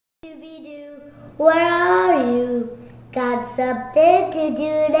Scooby Doo, where are you? Got something to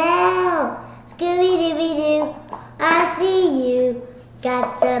do now. Scooby Doo, I see you.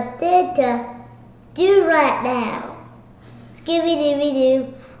 Got something to do right now. Scooby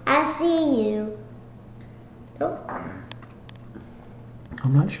Doo, I see you. Oh.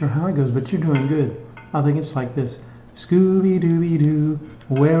 I'm not sure how it goes, but you're doing good. I think it's like this. Scooby Doo,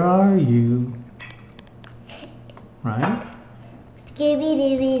 where are you? Right?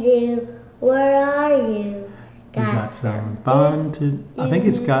 Scooby Doo, where are you? Got some fun to... I think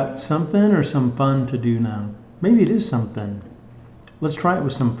it's got something or some fun to do now. Maybe it is something. Let's try it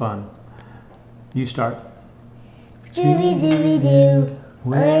with some fun. You start. Scooby Doo,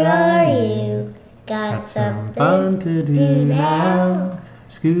 where are you? Got some fun to do now.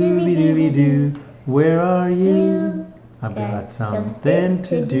 Scooby Doo, where are you? I've got something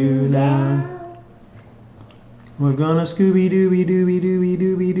to do now. We're gonna Scooby Dooby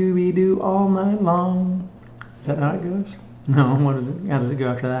Doo all night long. Is that how it goes? No, how does it go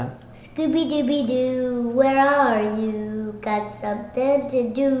after that? Scooby Doo, where are you? Got something to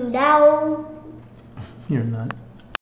do now. You're nuts.